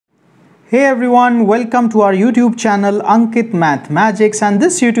Hey everyone, welcome to our YouTube channel Ankit Math Magics, and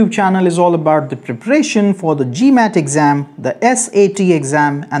this YouTube channel is all about the preparation for the GMAT exam, the SAT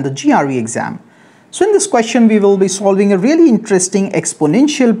exam and the GRE exam. So in this question we will be solving a really interesting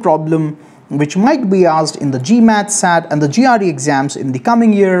exponential problem which might be asked in the GMAT, SAT and the GRE exams in the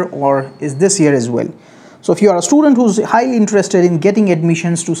coming year or is this year as well. So if you are a student who's highly interested in getting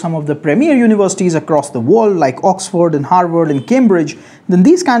admissions to some of the premier universities across the world like Oxford and Harvard and Cambridge, then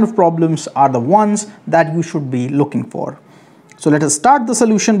these kind of problems are the ones that you should be looking for. So let us start the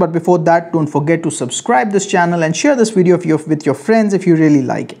solution, but before that don't forget to subscribe this channel and share this video with your friends if you really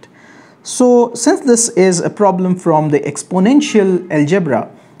like it. So since this is a problem from the exponential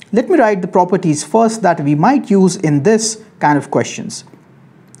algebra, let me write the properties first that we might use in this kind of questions.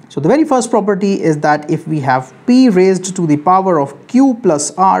 So the very first property is that if we have p raised to the power of q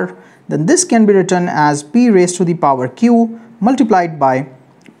plus r, then this can be written as p raised to the power q multiplied by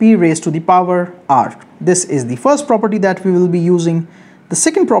p raised to the power r. This is the first property that we will be using. The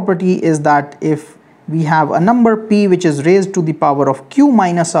second property is that if we have a number p which is raised to the power of q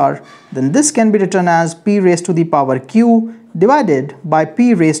minus r, then this can be written as p raised to the power q divided by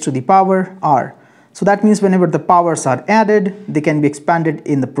p raised to the power r. So that means whenever the powers are added, they can be expanded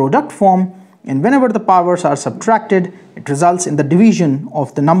in the product form, and whenever the powers are subtracted, it results in the division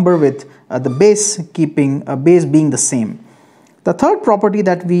of the number with the base being the same. The third property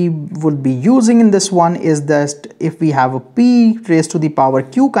that we would be using in this one is that if we have a p raised to the power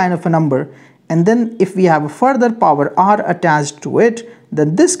q kind of a number, and then if we have a further power r attached to it,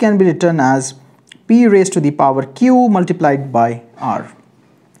 then this can be written as p raised to the power q multiplied by r.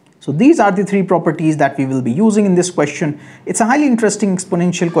 So these are the three properties that we will be using in this question. It's a highly interesting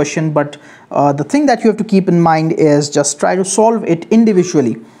exponential question, but the thing that you have to keep in mind is just try to solve it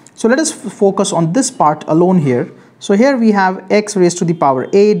individually. So let us focus on this part alone here. So here we have x raised to the power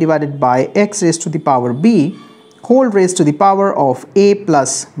a divided by x raised to the power b whole raised to the power of a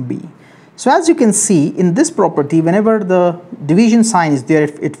plus b. So as you can see in this property, whenever the division sign is there,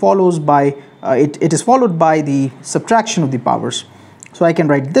 it is followed by the subtraction of the powers. So I can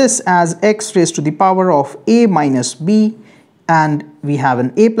write this as x raised to the power of a minus b, and we have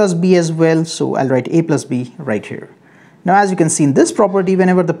an a plus b as well, so I'll write a plus b right here. Now as you can see in this property,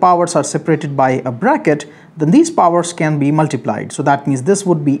 whenever the powers are separated by a bracket, then these powers can be multiplied. So that means this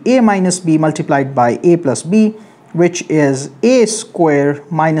would be a minus b multiplied by a plus b, which is a square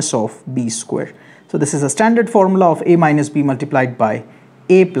minus of b square. So this is a standard formula of a minus b multiplied by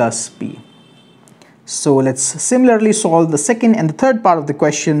a plus b. So let's similarly solve the second and the third part of the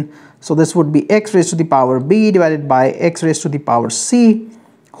question. So this would be x raised to the power b divided by x raised to the power c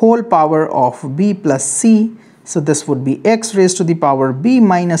whole power of b plus c. So this would be x raised to the power b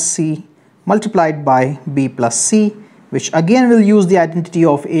minus c multiplied by b plus c, which again will use the identity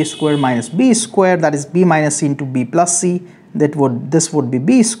of a square minus b square, that is b minus c into b plus c. This would be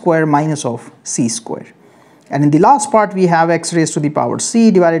b square minus of c square. And in the last part we have x raised to the power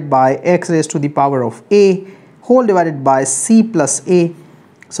c divided by x raised to the power of a whole divided by c plus a.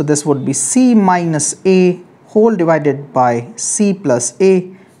 So this would be c minus a whole divided by c plus a,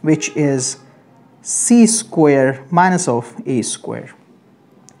 which is c square minus of a square.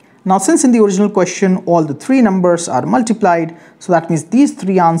 Now since in the original question all the three numbers are multiplied, so that means these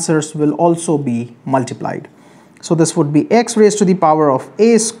three answers will also be multiplied. So this would be x raised to the power of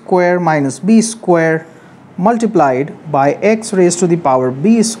a square minus b square multiplied by x raised to the power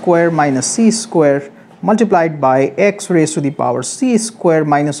b square minus c square multiplied by x raised to the power c square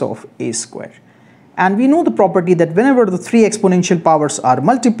minus of a square. And we know the property that whenever the three exponential powers are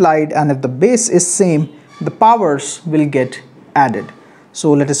multiplied and if the base is same, the powers will get added.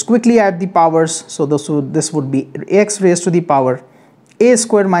 So let us quickly add the powers. So this would be x raised to the power a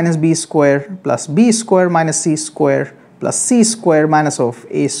square minus b square plus b square minus c square plus c square minus of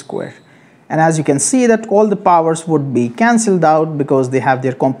a square. And as you can see that all the powers would be cancelled out because they have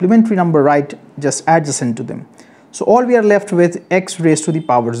their complementary number right just adjacent to them. So all we are left with x raised to the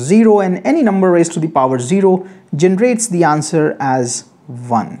power 0, and any number raised to the power 0 generates the answer as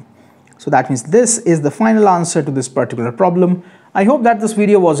 1. So that means this is the final answer to this particular problem. I hope that this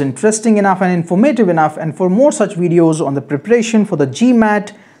video was interesting enough and informative enough, and for more such videos on the preparation for the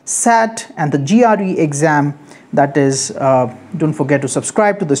GMAT, SAT and the GRE exam, that is, don't forget to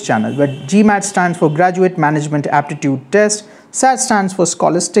subscribe to this channel, where GMAT stands for Graduate Management Aptitude Test, SAT stands for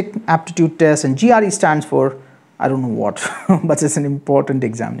Scholastic Aptitude Test, and GRE stands for I don't know what, but it's an important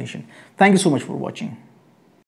examination. Thank you so much for watching.